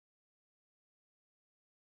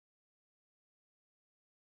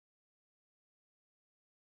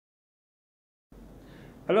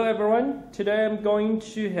Hello everyone, today I'm going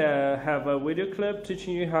to have a video clip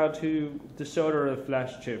teaching you how to desolder a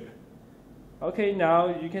flash chip. Okay,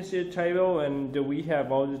 now you can see a table and we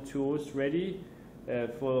have all the tools ready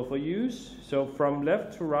for use. So from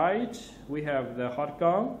left to right we have the hot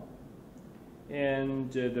gun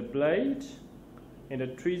and the blade and the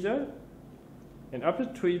tweezer. And after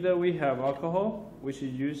the tweezer we have alcohol, which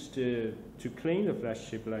is used to clean the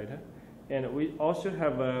flash chip later. And we also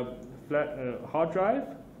have a hard drive.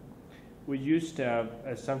 We used to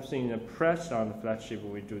have something pressed on the flash chip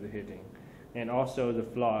when we do the heating, and also the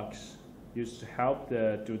flux used to help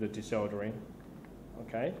do the desoldering.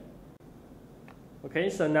 Okay,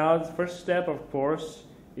 so now the first step, of course,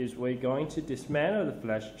 is we're going to dismantle the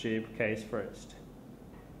flash chip case first.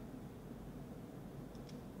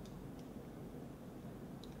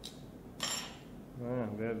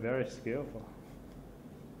 They're very skillful.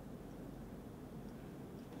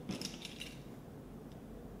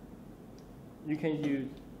 You can use,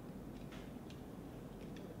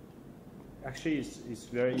 actually it's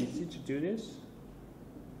very easy to do this.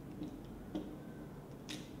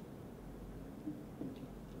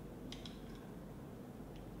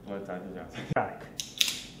 Back.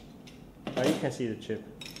 Now you can see the chip.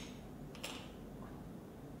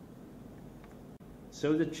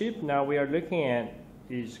 So the chip now we are looking at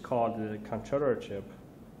is called the controller chip,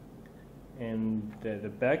 and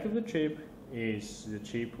the back of the chip is the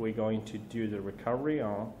chip we're going to do the recovery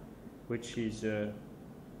on, which is the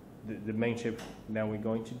main chip. Now we're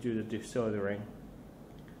going to do the desoldering,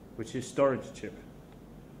 which is storage chip.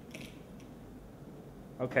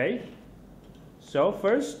 Okay, so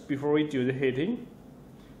first, before we do the heating,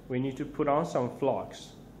 we need to put on some flux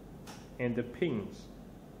and the pins.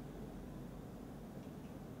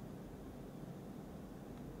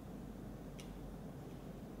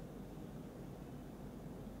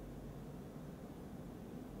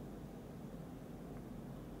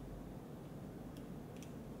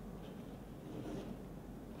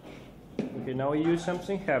 Okay, now we use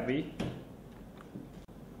something heavy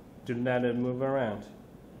to let it move around.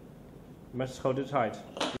 You must hold it tight.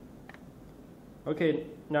 Okay,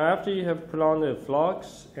 now after you have put on the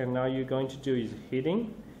flux, and now you're going to do is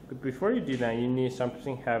heating. But before you do that, you need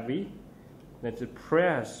something heavy that's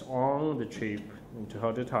press on the chip and to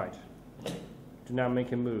hold it tight. Do not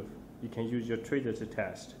make it move. You can use your tweezer to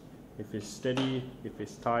test if it's steady, if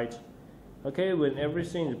it's tight. Okay, when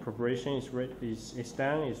everything, the preparation is ready, is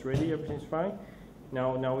done, is ready, everything's fine.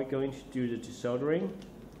 Now we're going to do the desoldering.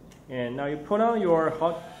 And now you put on your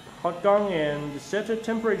hot gun and set the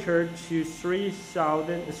temperature to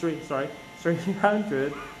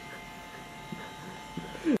 300.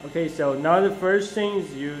 Okay, so now the first thing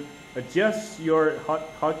is you adjust your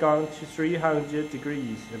hot gun to 300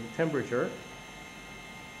 degrees of temperature.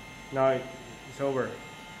 Now it's over.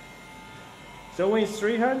 So when it's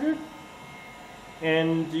 300,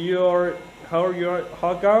 and you hold your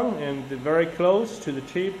hot gun and very close to the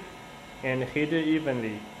chip and heat it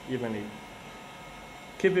evenly.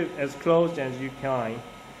 Keep it as close as you can.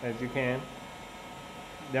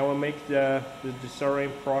 That will make the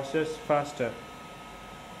desoldering process faster.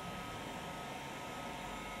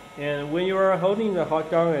 And when you are holding the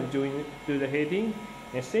hot gun and do the heating,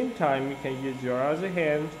 at the same time you can use your other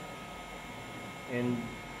hand and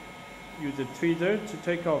use the tweezer to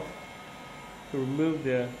take off, to remove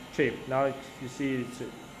the chip. Now you see it's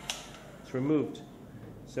removed.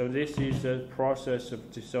 So this is the process of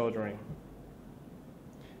desoldering.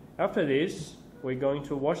 After this, we're going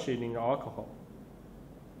to wash it in alcohol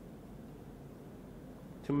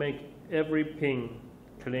to make every pin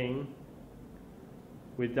clean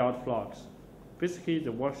without flux. Basically,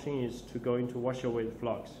 the washing is going to wash away the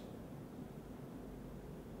flux.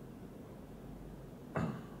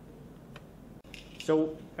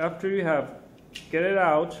 So after you have get it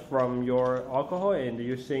out from your alcohol and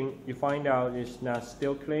you find out it's not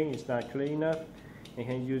still clean, it's not clean enough, you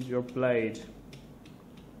can use your blade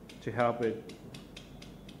to help it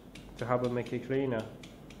make it cleaner.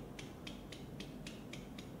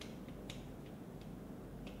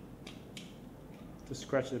 To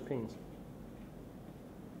scratch the pins.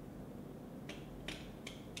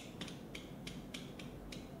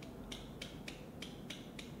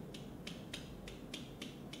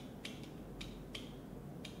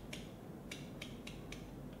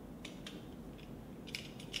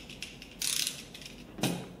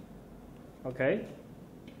 Okay,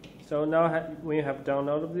 so now we have done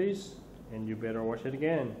all of these, and you better wash it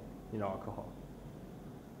again in alcohol.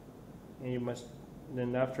 And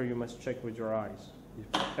then after you must check with your eyes if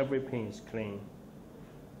every pin is clean.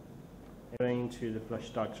 Going to the flush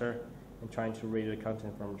doctor and trying to read the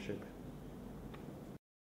content from the chip.